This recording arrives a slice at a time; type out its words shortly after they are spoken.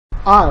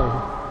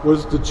I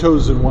was the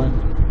chosen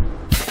one.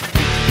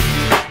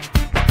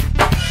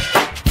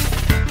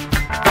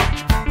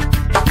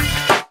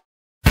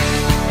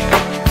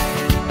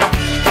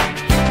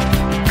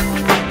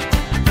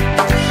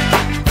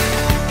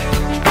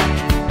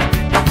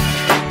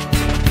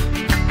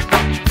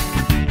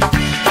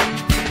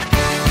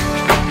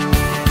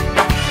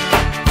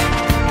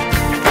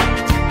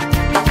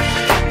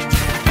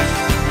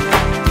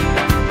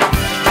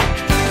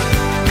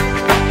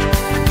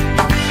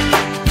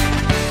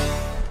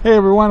 Hey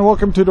everyone,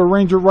 welcome to the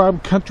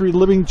RangerRob Country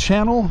Living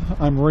channel.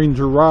 I'm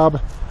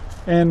RangerRob,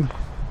 and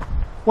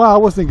well, I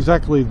wasn't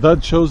exactly the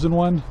chosen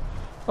one.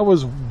 I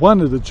was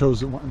one of the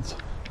chosen ones.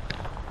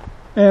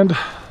 And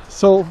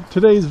so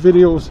today's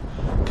video is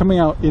coming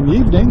out in the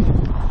evening.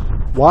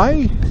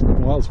 Why?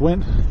 Well, it's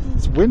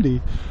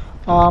windy.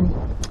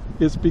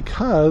 It's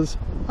because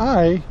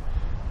I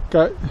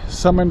got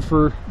summoned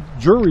for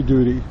jury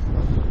duty.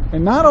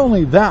 And not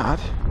only that,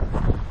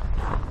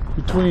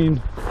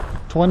 between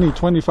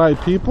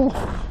 20-25 people,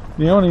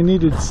 they only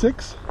needed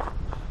 6.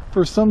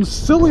 For some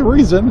silly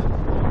reason,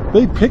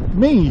 they picked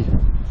me.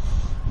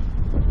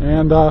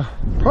 And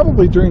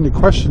probably during the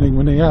questioning,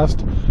 when they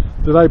asked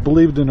that I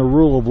believed in a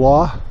rule of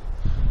law,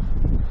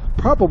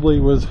 probably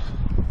was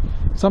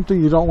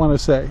something you don't want to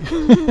say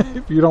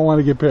if you don't want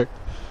to get picked.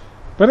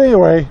 But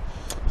anyway,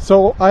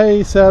 so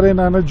I sat in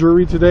on a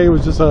jury today. It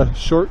was just a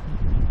short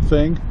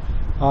thing.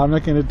 I'm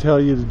not going to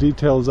tell you the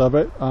details of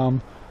it,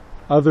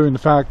 other than the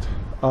fact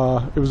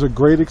it was a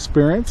great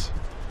experience.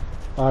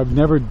 I've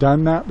never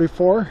done that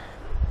before,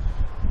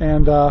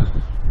 and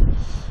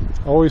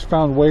always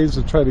found ways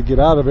to try to get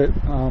out of it,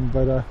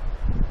 but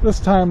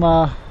this time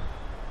I'm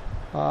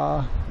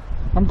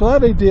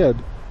glad I did.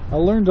 I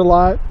learned a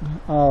lot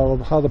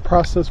of how the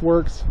process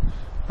works.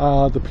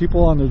 The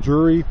people on the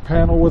jury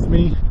panel with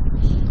me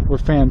were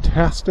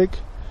fantastic.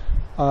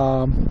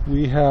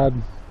 We had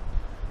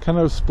kind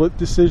of a split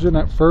decision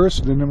at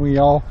first, and then we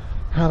all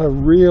had a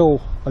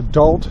real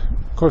adult,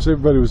 of course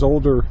everybody was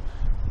older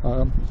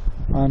on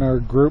our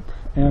group,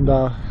 and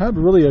had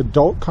really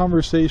adult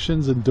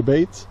conversations and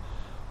debates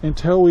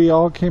until we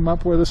all came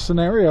up with a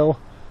scenario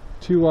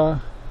to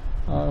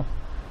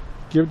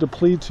give the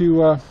plea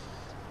to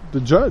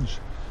the judge.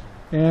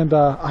 And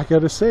I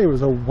gotta say, it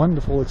was a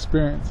wonderful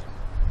experience.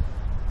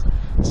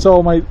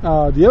 So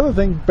the other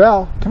thing,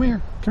 Belle, come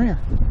here.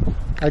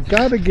 I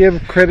gotta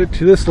give credit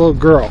to this little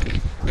girl.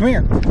 Come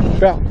here,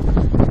 Belle.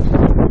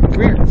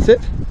 Come here, sit.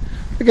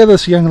 Look at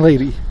this young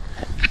lady.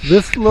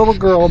 This little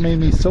girl made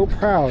me so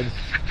proud.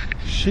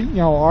 She,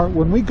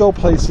 when we go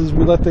places,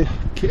 we let the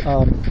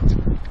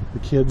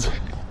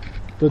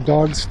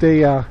dogs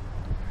stay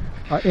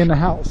in the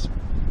house.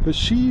 But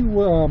she,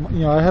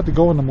 I had to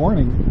go in the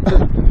morning.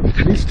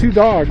 These 2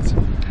 dogs.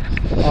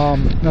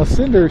 Now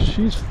Cinder,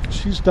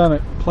 she's done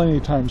it plenty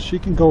of times. She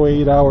can go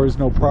 8 hours,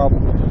 no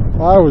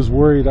problem. I was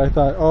worried. I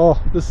thought,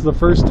 oh, this is the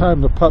first time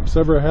the pups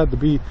ever had to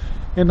be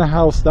in the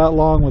house that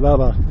long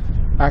without a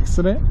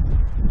accident.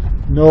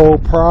 No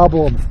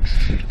problem.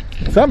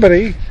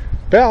 Somebody,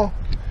 Belle,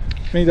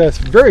 made us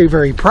very,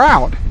 very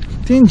proud,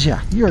 didn't you?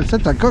 You're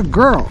such a good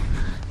girl.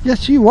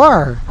 Yes, you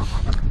are.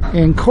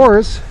 And of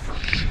course,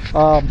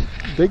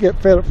 they get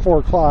fed at 4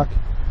 o'clock,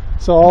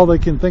 so all they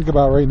can think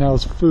about right now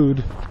is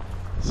food.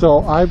 So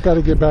I've got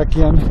to get back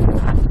in,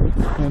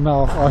 and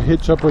I'll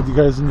hitch up with you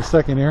guys in a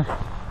second here,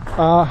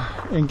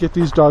 and get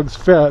these dogs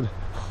fed.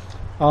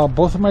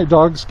 Both of my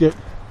dogs get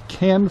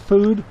canned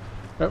food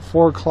at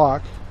 4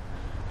 o'clock,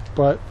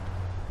 but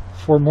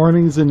for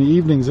mornings and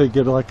evenings they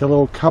get like a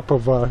little cup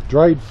of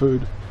dried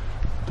food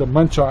to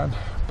munch on.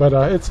 But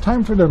it's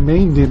time for their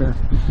main dinner,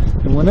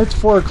 and when it's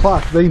 4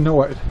 o'clock they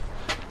know it,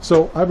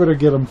 so I better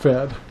get them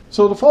fed.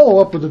 So to follow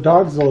up with the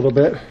dogs a little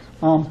bit,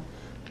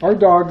 our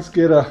dogs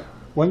get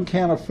 1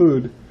 can of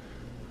food,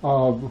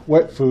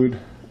 wet food,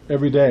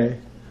 every day,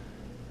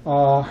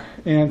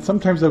 and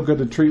sometimes they'll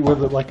get a treat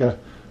with it, like a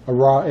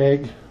raw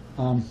egg.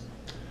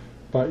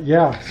 But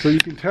yeah, so you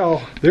can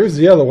tell, there's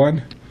the other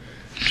one.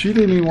 She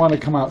didn't even want to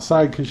come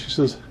outside because she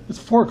says, it's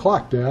 4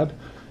 o'clock, Dad.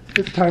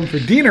 It's time for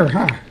dinner,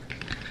 huh?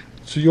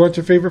 So you want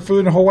your favorite food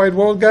in the whole wide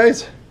world,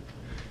 guys?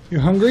 You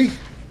hungry?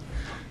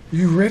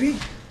 You ready?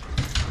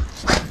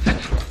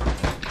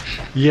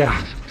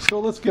 Yeah. So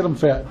let's get them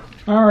fed.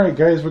 All right,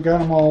 guys, we got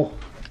them all,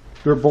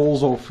 their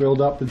bowls all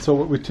filled up. And so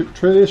what we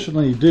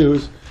traditionally do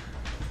is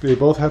they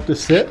both have to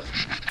sit,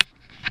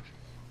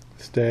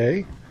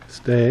 stay,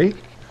 stay,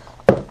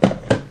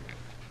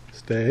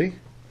 stay.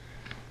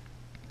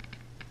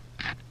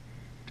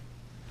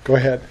 Go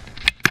ahead.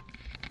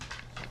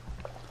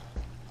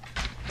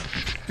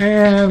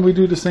 And we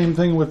do the same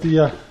thing with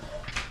the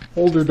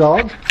older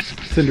dog.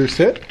 Cinder,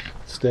 sit,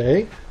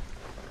 stay,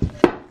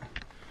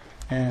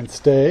 and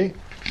stay.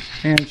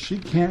 And she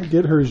can't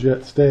get hers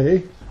yet,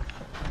 stay,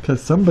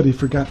 because somebody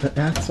forgot to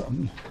add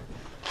something.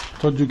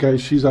 Told you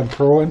guys she's on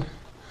proing.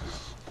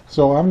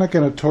 So I'm not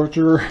going to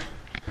torture her.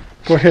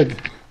 Go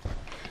ahead.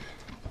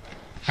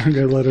 I'm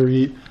going to let her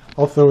eat.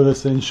 I'll throw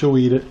this in, she'll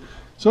eat it.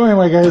 So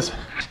anyway, guys,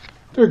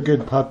 They're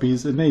good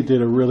puppies, and they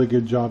did a really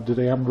good job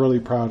today. I'm really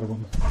proud of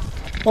them.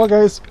 Well,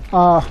 guys,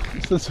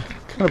 this is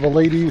kind of a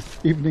late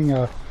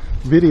evening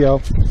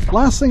video.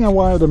 Last thing I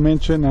wanted to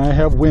mention, and I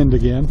have wind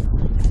again,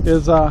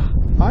 is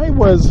I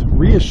was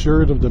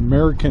reassured of the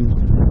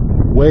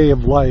American way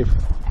of life.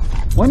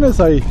 One is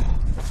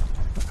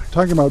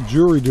talking about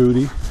jury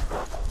duty.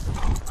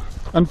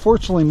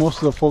 Unfortunately, most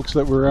of the folks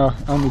that were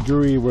on the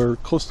jury were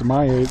close to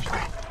my age,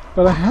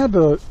 but I had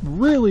to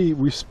really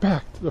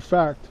respect the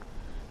fact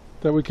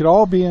that we could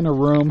all be in a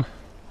room,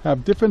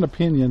 have different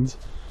opinions,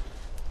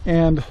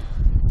 and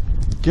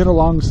get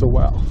along so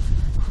well.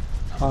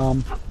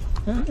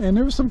 And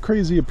there were some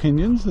crazy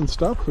opinions and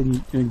stuff,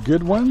 and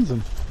good ones,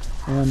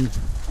 and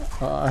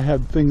I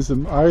had things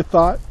that I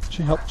thought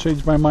helped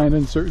change my mind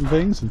in certain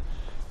things, and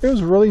it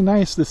was really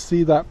nice to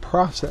see that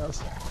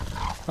process.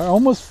 I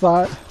almost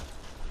thought,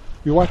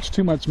 you watch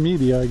too much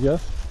media, I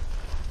guess,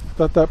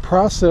 that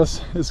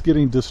process is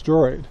getting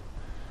destroyed,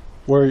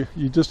 where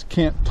you just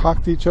can't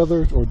talk to each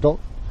other or don't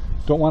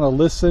want to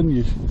listen.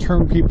 You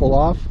turn people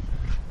off,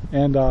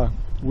 and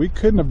we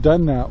couldn't have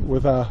done that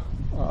with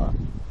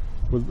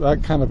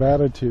that kind of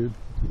attitude.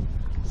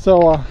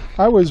 So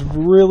I was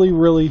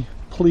really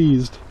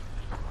pleased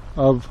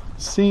of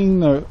seeing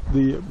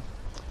the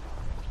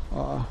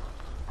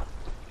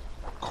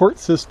court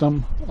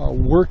system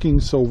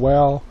working so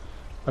well.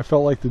 I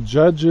felt like the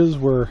judges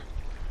were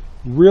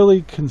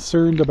really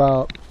concerned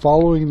about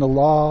following the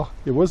law.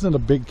 It wasn't a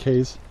big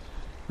case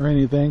or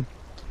anything,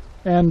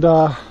 and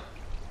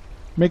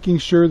making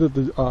sure that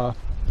the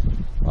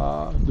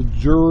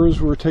jurors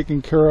were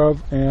taken care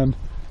of, and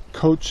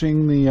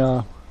coaching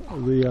the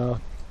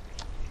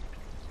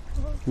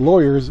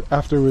lawyers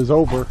after it was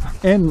over,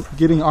 and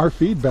getting our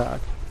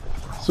feedback.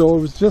 So it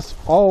was just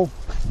all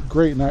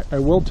great, and I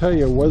will tell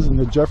you, it was in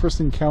the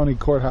Jefferson County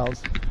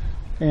Courthouse,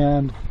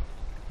 and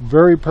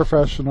very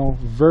professional,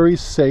 very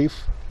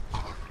safe,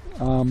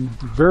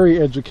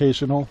 very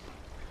educational,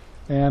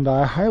 and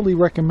I highly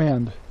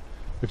recommend,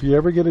 if you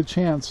ever get a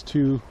chance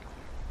to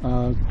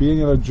being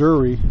in a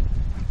jury,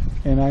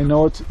 and I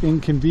know it's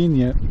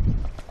inconvenient,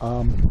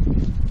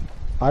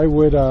 I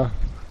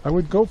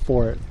would go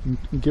for it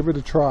and give it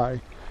a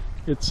try.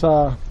 It's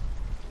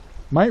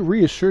might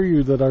reassure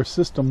you that our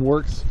system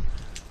works,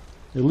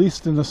 at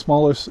least in the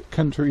smaller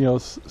country,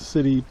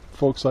 city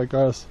folks like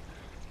us.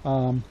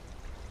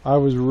 I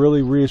was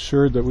really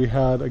reassured that we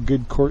had a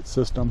good court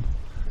system,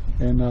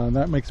 and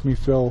that makes me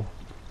feel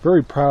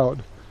very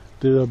proud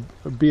to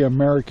be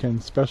American,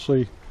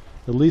 especially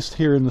at least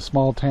here in the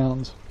small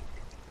towns.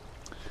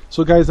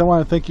 So guys, I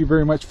want to thank you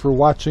very much for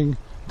watching.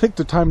 Take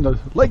the time to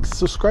like,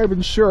 subscribe,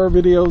 and share our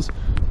videos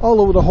all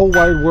over the whole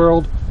wide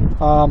world.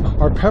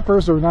 Our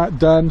peppers are not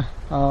done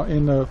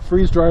in the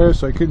freeze dryer,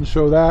 so I couldn't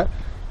show that.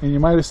 And you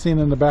might have seen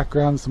in the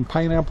background some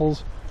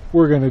pineapples.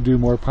 We're going to do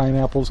more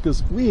pineapples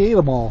because we ate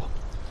them all.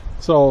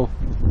 So,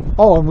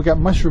 oh, and we got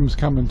mushrooms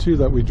coming too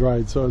that we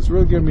dried, so it's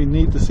really going to be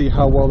neat to see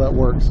how well that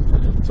works.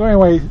 So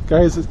anyway,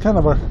 guys, it's kind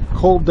of a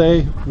cold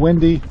day,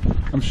 windy.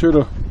 I'm sure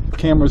the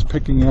camera's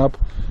picking up.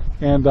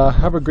 And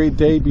have a great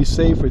day. Be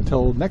safe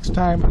until next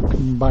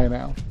time. Bye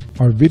now.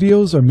 Our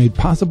videos are made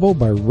possible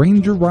by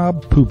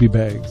RangerRob Poopy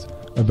Bags,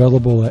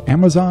 available at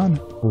Amazon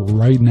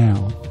right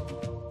now.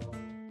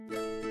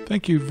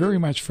 Thank you very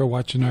much for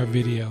watching our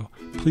video.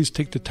 Please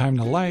take the time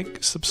to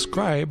like,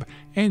 subscribe,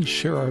 and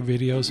share our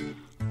videos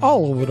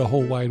all over the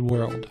whole wide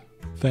world.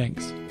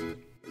 Thanks.